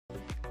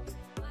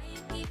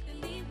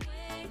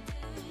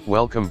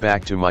Welcome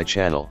back to my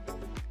channel.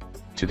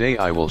 Today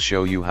I will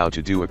show you how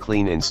to do a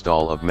clean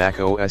install of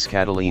Macos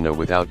Catalina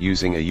without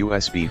using a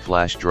USB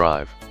flash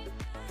drive.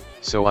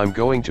 So I'm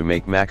going to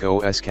make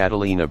Macos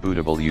Catalina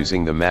bootable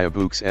using the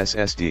Macbook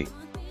SSD.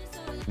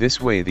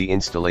 This way the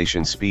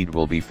installation speed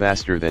will be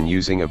faster than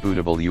using a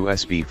bootable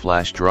USB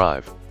flash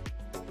drive.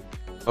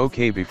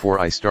 Okay, before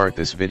I start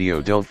this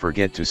video, don't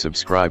forget to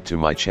subscribe to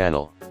my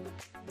channel.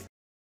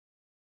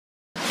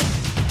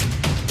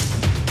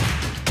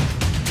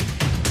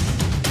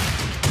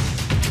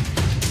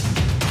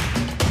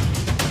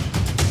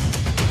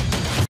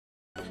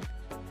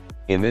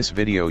 In this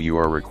video you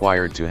are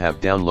required to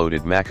have downloaded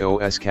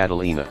Macos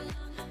Catalina.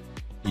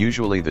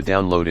 Usually the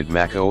downloaded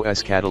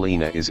Macos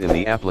Catalina is in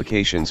the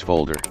Applications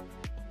folder.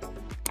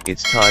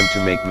 It's time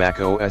to make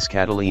Macos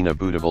Catalina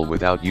bootable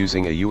without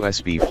using a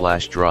USB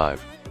flash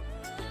drive.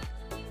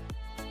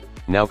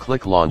 Now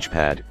click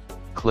Launchpad,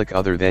 click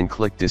Other, then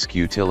click Disk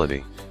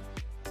Utility.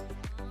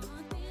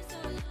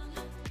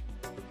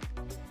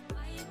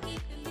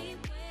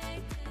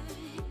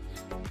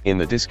 In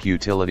the Disk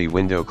Utility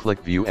window, click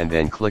View and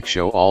then click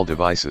Show All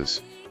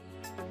Devices.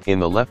 In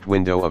the left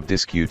window of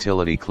Disk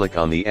Utility, click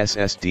on the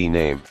SSD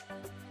name.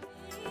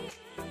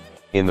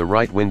 In the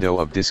right window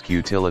of Disk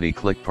Utility,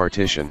 click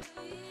Partition.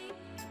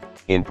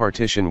 In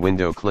Partition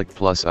window, click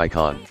plus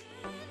icon.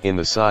 In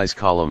the Size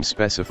column,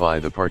 specify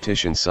the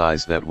partition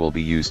size that will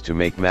be used to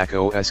make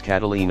Macos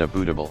Catalina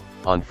bootable.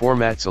 On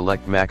Format,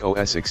 select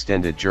Macos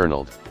Extended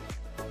Journaled.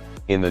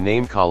 In the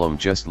Name column,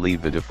 just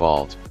leave the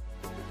default.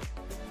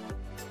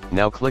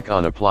 Now click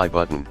on Apply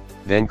button,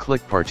 then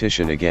click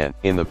Partition again.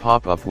 In the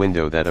pop-up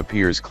window that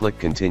appears, click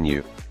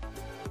Continue.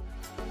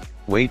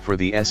 Wait for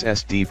the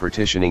SSD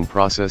partitioning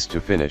process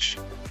to finish.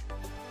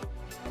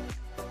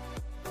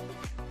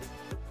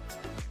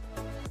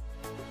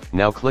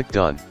 Now click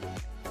Done.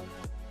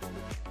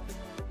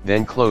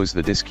 Then close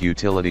the Disk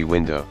Utility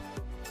window.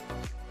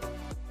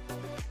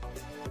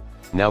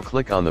 Now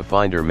click on the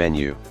Finder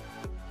menu.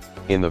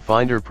 In the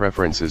Finder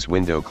Preferences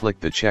window,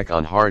 click the check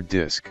on Hard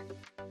Disk.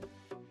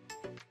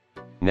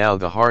 Now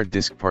the hard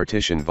disk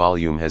partition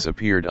volume has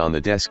appeared on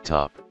the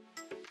desktop.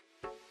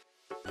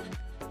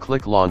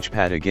 Click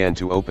Launchpad again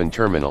to open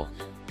Terminal.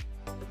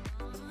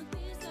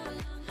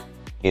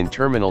 In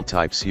Terminal,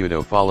 type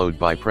sudo followed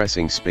by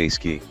pressing space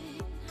key.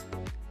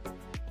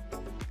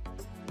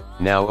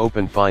 Now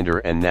open Finder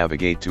and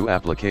navigate to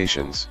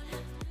Applications.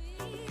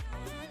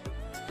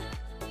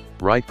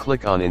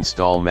 Right-click on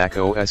Install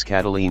Macos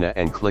Catalina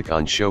and click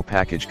on Show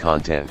Package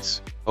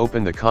Contents.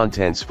 Open the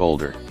Contents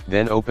folder,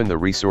 then open the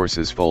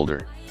Resources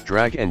folder.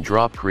 Drag and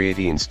drop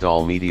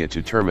createinstallmedia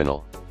to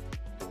Terminal.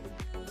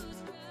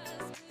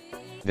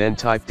 Then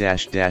type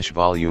 --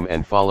 volume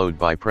and followed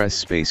by press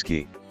space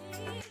key.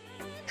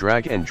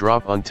 Drag and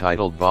drop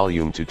Untitled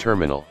volume to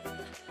Terminal.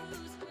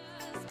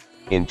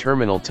 In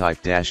Terminal,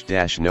 type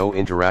 -- no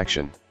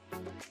interaction.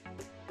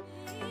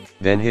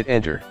 Then hit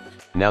Enter.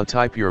 Now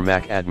type your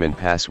Mac admin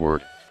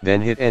password,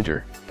 then hit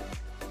Enter.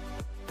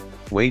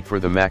 Wait for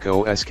the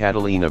Macos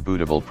Catalina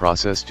bootable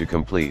process to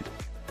complete.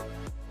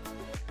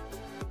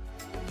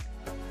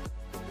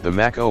 The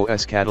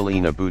Macos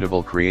Catalina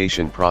bootable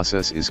creation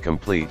process is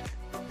complete,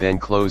 then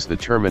close the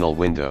Terminal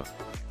window.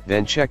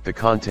 Then check the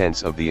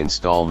contents of the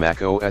Install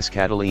Macos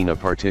Catalina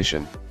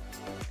partition.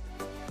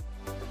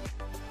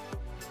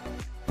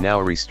 Now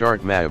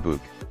restart Macbook.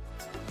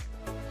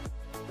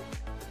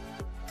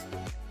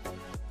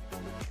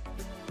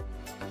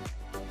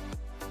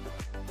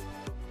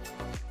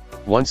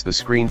 Once the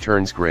screen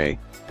turns gray,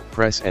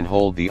 press and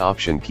hold the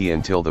Option key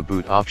until the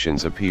boot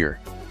options appear.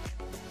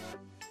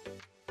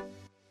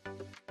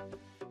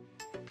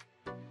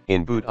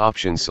 In Boot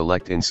Options,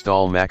 select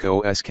Install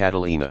Macos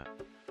Catalina.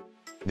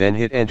 Then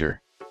hit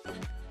Enter.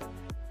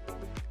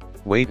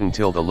 Wait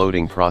until the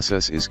loading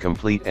process is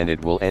complete and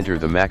it will enter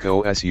the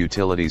Macos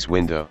Utilities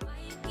window.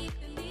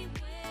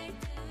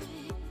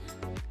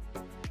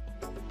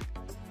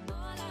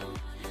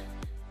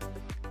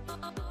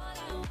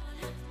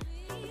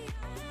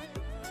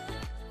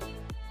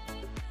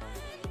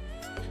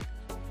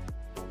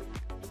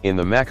 In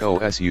the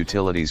Macos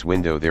Utilities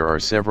window there are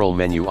several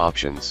menu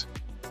options.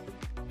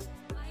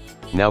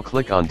 Now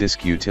click on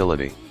Disk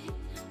Utility.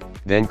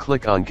 Then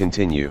click on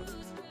Continue.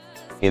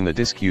 In the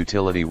Disk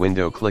Utility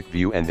window, click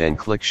View and then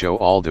click Show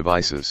All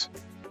Devices.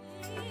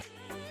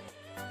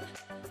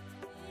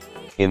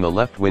 In the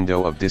left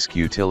window of Disk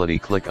Utility,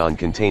 click on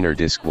Container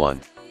Disk 1.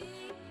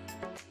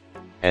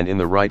 And in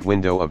the right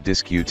window of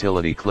Disk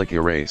Utility, click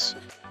Erase.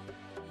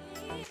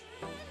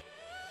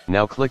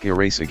 Now click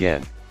Erase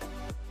again.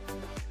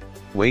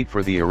 Wait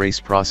for the erase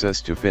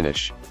process to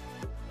finish.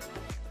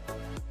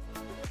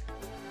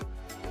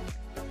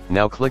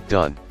 Now click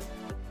Done.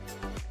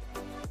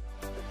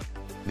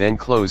 Then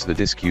close the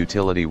Disk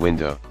Utility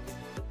window.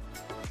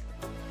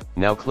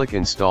 Now click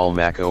Install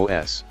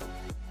Macos.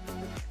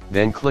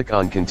 Then click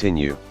on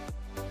Continue.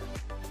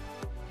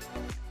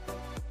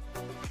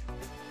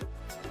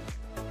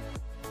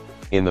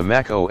 In the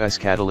Macos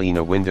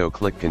Catalina window,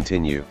 click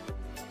Continue.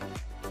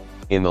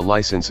 In the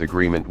License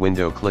Agreement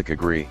window, click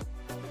Agree.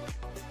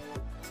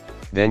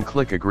 Then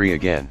click Agree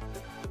again.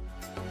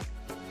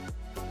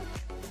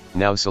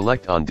 Now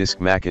select On Disk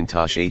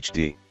Macintosh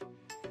HD.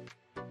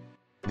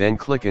 Then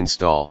click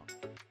Install.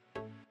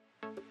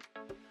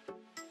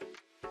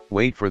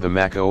 Wait for the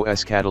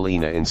Macos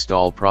Catalina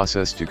install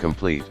process to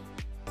complete.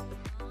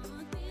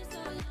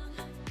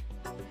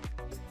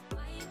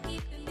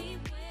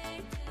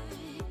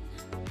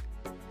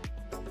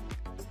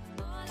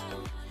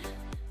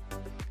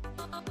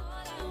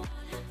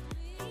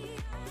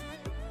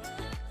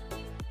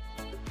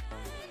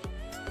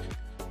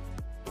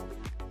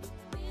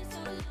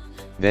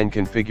 Then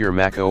configure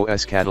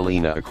Macos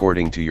Catalina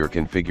according to your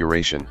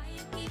configuration.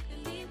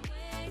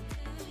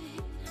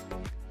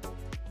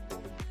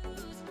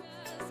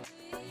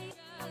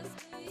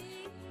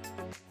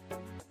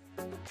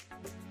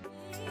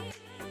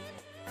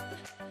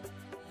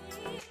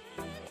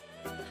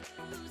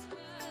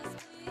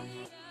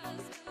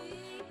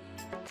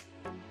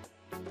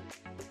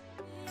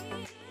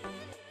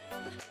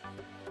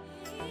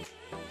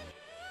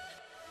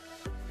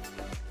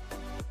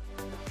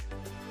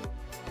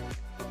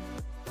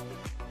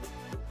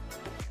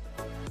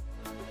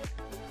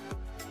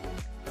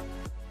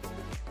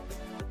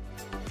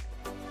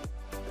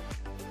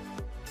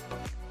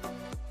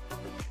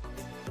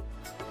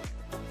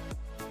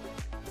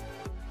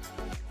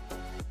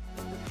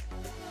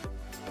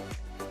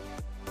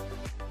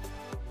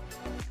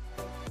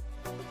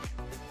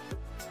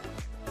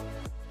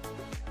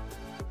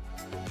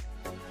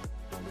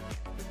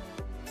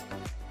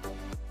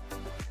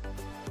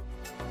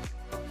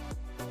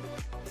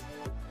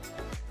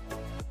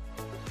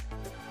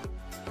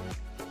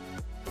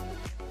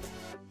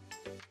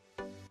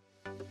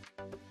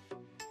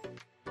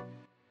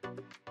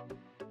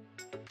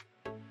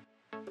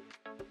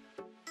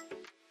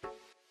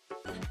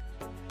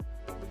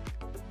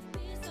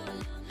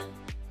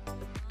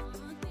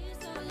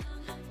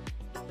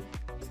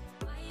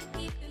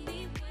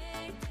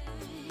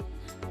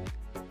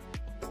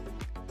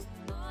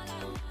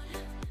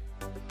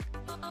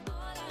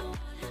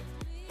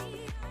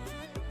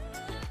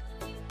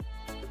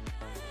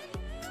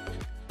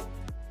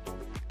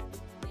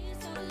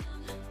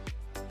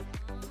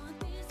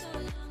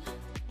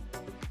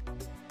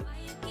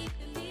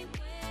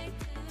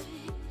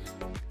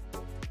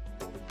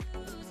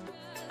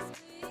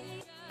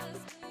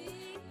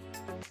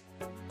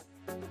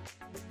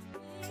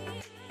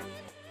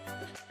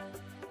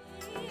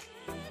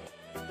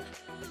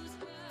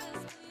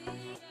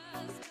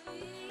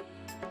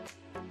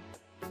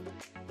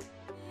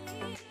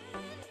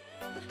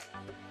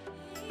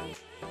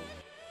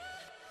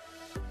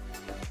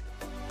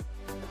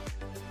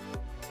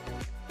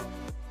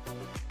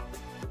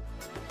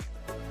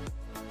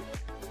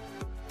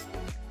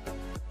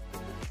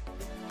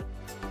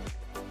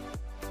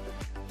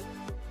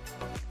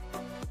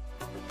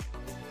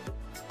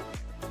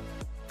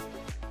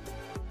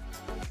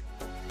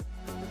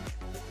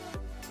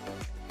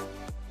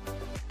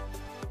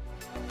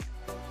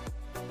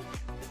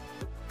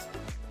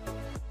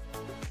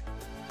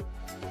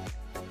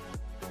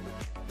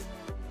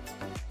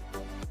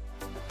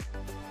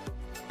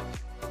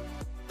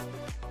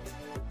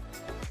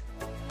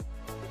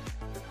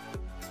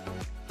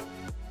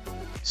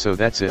 So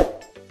that's it.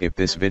 If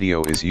this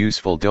video is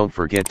useful, don't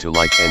forget to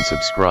like and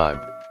subscribe.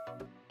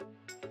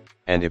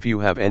 And if you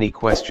have any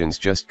questions,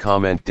 just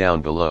comment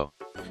down below.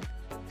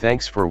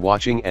 Thanks for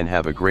watching and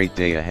have a great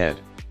day ahead.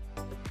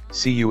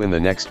 See you in the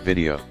next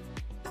video.